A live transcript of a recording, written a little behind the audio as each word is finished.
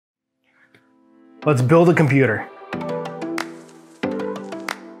Let's build a computer.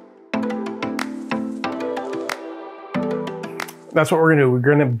 That's what we're gonna do. We're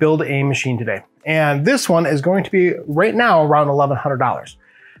gonna build a machine today. And this one is going to be right now around $1,100.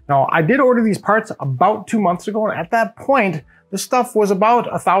 Now, I did order these parts about 2 months ago, and at that point, this stuff was about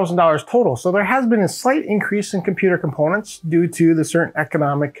 $1,000 total. So there has been a slight increase in computer components due to the certain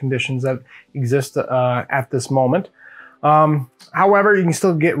economic conditions that exist at this moment. However, you can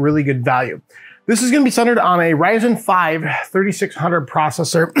still get really good value. This is going to be centered on a Ryzen 5 3600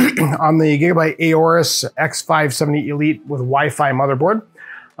 processor on the Gigabyte Aorus X570 Elite with Wi-Fi motherboard.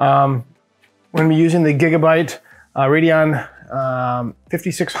 We're going to be using the Gigabyte Radeon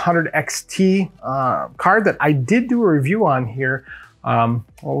 5600 XT card that I did do a review on here. What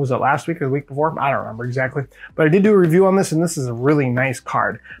was it, last week or the week before? I don't remember exactly, but I did do a review on this, and this is a really nice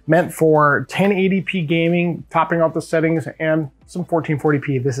card meant for 1080p gaming, topping out the settings, and some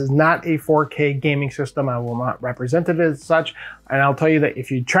 1440p. This is not a 4K gaming system. I will not represent it as such, and I'll tell you that if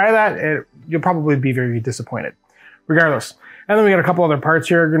you try that, you'll probably be very disappointed. Regardless. And then we got a couple other parts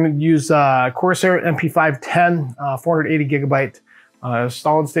here. We're going to use Corsair MP510 480 gigabyte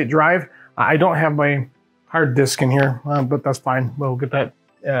solid state drive. I don't have my hard disk in here, but that's fine. We'll get that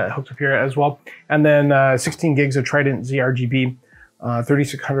hooked up here as well. And then 16 gigs of Trident ZRGB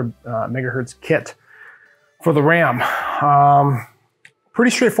 3600 megahertz kit for the RAM.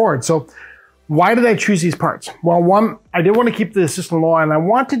 Pretty straightforward. So why did I choose these parts? Well, one, I did want to keep the system low, and I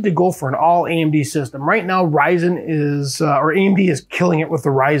wanted to go for an all AMD system. Right now, Ryzen is, or AMD is killing it with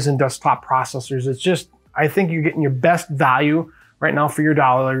the Ryzen desktop processors. It's just, I think you're getting your best value right now for your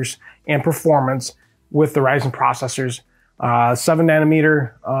dollars and performance with the Ryzen processors. 7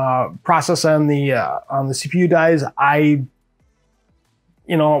 nanometer process on the CPU dies.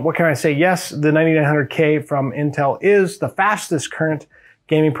 You know, what can I say? Yes, the 9900K from Intel is the fastest current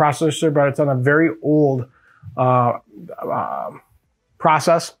gaming processor, but it's on a very old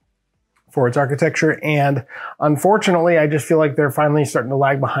process for its architecture. And unfortunately, I just feel like they're finally starting to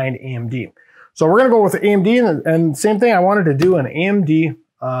lag behind AMD. So we're gonna go with AMD, and same thing, I wanted to do an AMD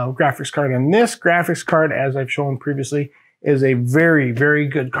graphics card. And this graphics card, as I've shown previously, is a very, very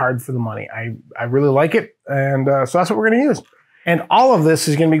good card for the money. I really like it, and so that's what we're gonna use. And all of this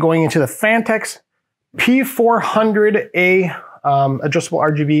is gonna be going into the Fantex P400A adjustable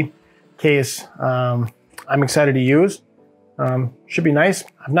RGB case. I'm excited to use. Should be nice.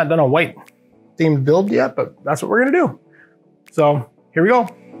 I've not done a white themed build yet, but that's what we're gonna do. So here we go.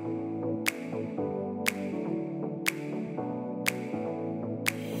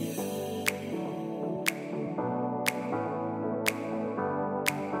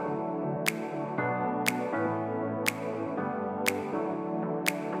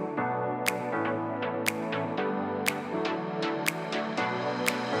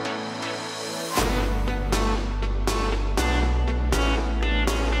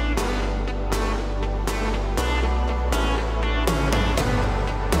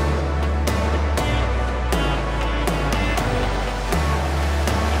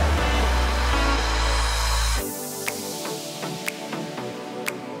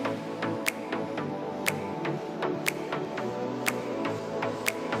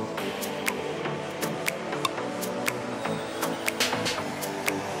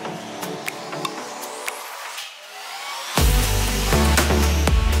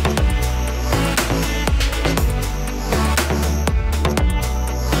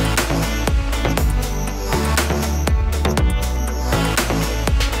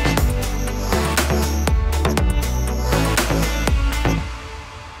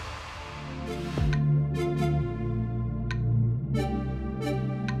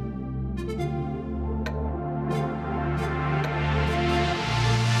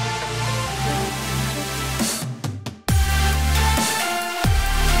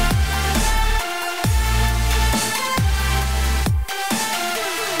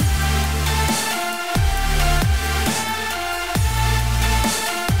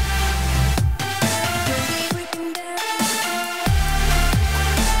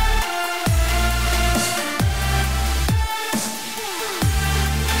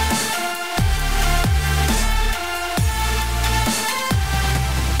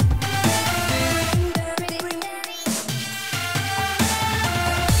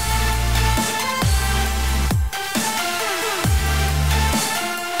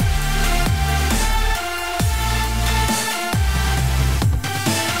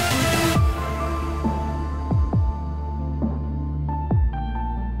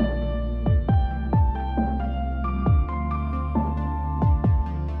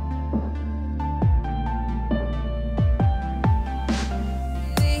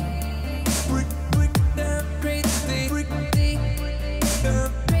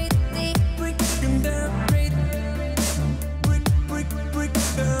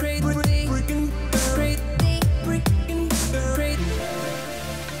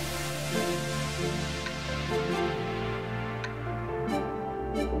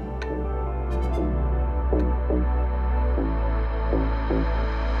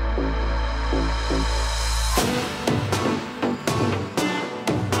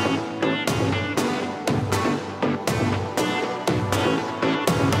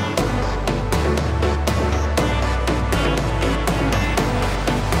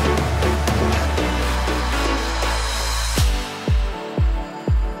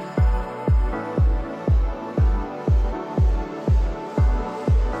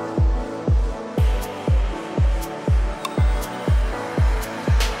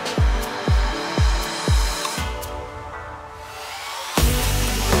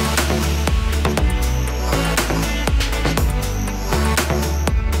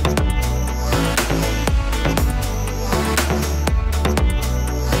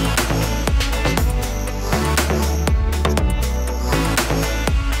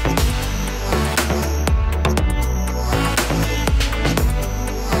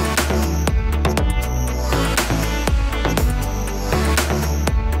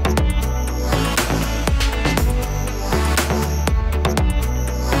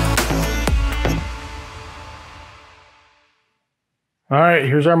 All right,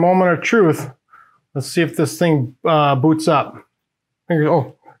 here's our moment of truth. Let's see if this thing boots up.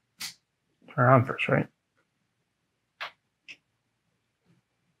 Oh, turn it on first, right?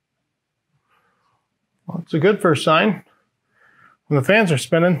 Well, it's a good first sign when the fans are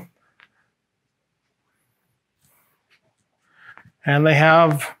spinning. And they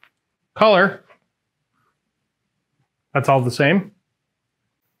have color. That's all the same.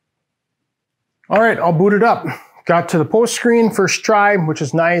 All right, I'll boot it up. Got to the post screen first try, which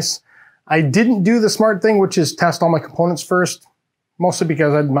is nice. I didn't do the smart thing, which is test all my components first, mostly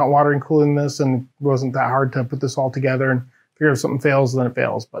because I'm not water and cooling this and it wasn't that hard to put this all together and figure if something fails, then it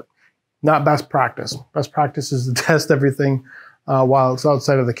fails, but not best practice. Best practice is to test everything while it's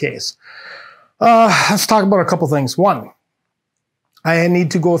outside of the case. Let's talk about a couple things. One, I need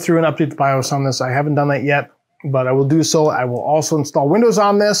to go through and update the BIOS on this. I haven't done that yet, but I will do so. I will also install Windows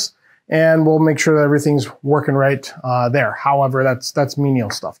on this, and we'll make sure that everything's working right there. However, that's menial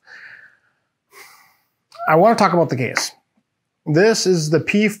stuff. I want to talk about the case. This is the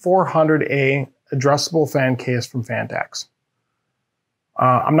P400A addressable fan case from Fantex.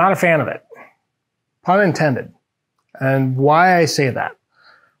 I'm not a fan of it, pun intended. And why I say that.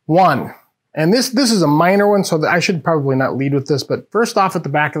 One, and this is a minor one, so I should probably not lead with this, but first off, at the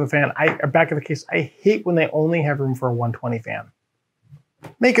back of the fan, back of the case, I hate when they only have room for a 120 fan.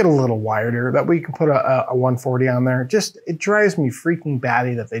 Make it a little wider, that way you can put a 140 on there. Just, it drives me freaking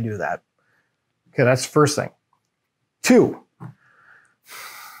batty that they do that. Okay, that's the first thing. Two,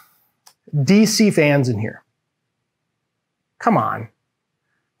 DC fans in here. Come on.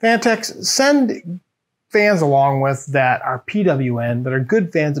 Fantex, send fans along with that are PWN, that are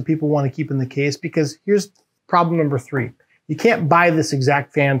good fans that people want to keep in the case, because here's problem number 3. You can't buy this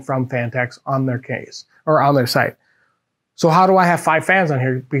exact fan from Fantex on their case or on their site. So how do I have 5 fans on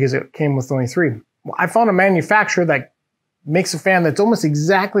here because it came with only 3? Well, I found a manufacturer that makes a fan that's almost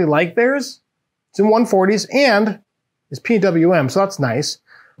exactly like theirs. It's in 140s and is PWM, so that's nice.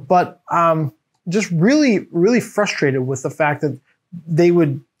 But just really, really frustrated with the fact that they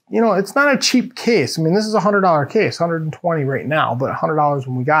would, you know, it's not a cheap case. I mean, this is a $100 case, $120 right now, but $100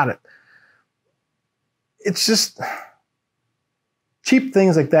 when we got it. It's just cheap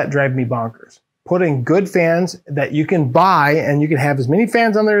things like that drive me bonkers. Putting good fans that you can buy, and you can have as many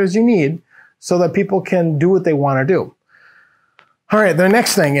fans on there as you need so that people can do what they want to do. All right, the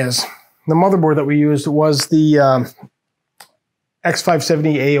next thing is the motherboard that we used was the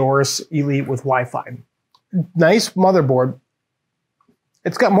X570 Aorus Elite with Wi-Fi. Nice motherboard.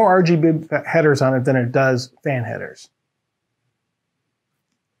 It's got more RGB headers on it than it does fan headers.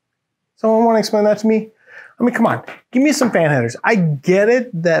 Someone want to explain that to me? I mean, come on, give me some fan headers. I get it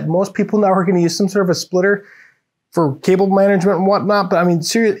that most people now are going to use some sort of a splitter for cable management and whatnot, but I mean,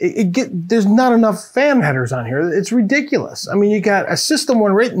 seriously, there's not enough fan headers on here. It's ridiculous. I mean, you got a system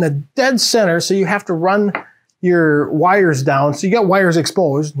one right in the dead center, so you have to run your wires down. So you got wires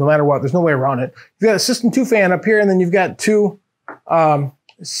exposed, no matter what. There's no way around it. You've got a system 2 fan up here, and then you've got 2 CPU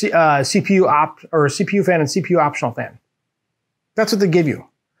fan and CPU optional fan. That's what they give you.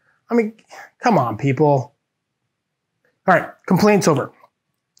 I mean, come on, people. All right, complaints over.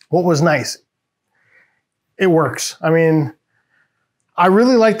 What was nice? It works. I mean, I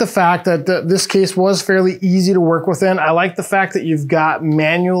really like the fact that this case was fairly easy to work within. I like the fact that you've got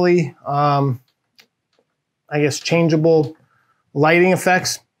manually, I guess, changeable lighting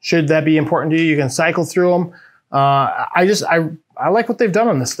effects. Should that be important to you, you can cycle through them. I like what they've done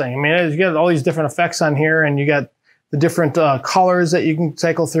on this thing. I mean, you got all these different effects on here, and you got the different colors that you can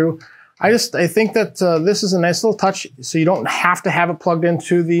cycle through. I think that this is a nice little touch, so you don't have to have it plugged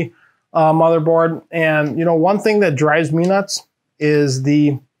into the motherboard. And you know, one thing that drives me nuts is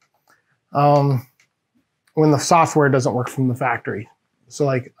the when the software doesn't work from the factory. So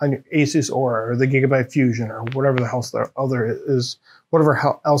like on your Asus Aura or the Gigabyte Fusion or whatever the hell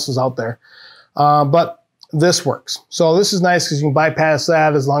whatever else is out there. But this works. So this is nice because you can bypass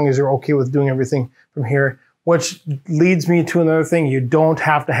that as long as you're okay with doing everything from here, which leads me to another thing. You don't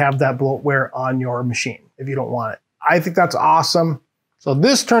have to have that bloatware on your machine if you don't want it. I think that's awesome. So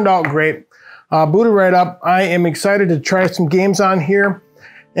this turned out great. Booted right up. I am excited to try some games on here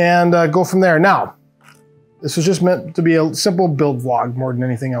and go from there. Now, this was just meant to be a simple build vlog more than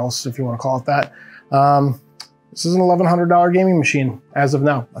anything else, if you want to call it that. This is an $1,100 gaming machine as of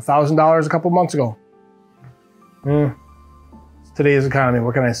now. $1,000 a couple months ago. Today's economy,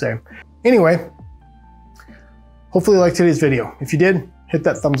 what can I say? Anyway, hopefully you liked today's video. If you did, hit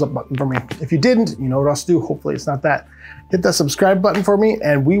that thumbs up button for me. If you didn't, you know what else to do. Hopefully it's not that. Hit that subscribe button for me,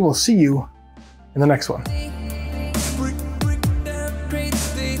 and we will see you in the next one.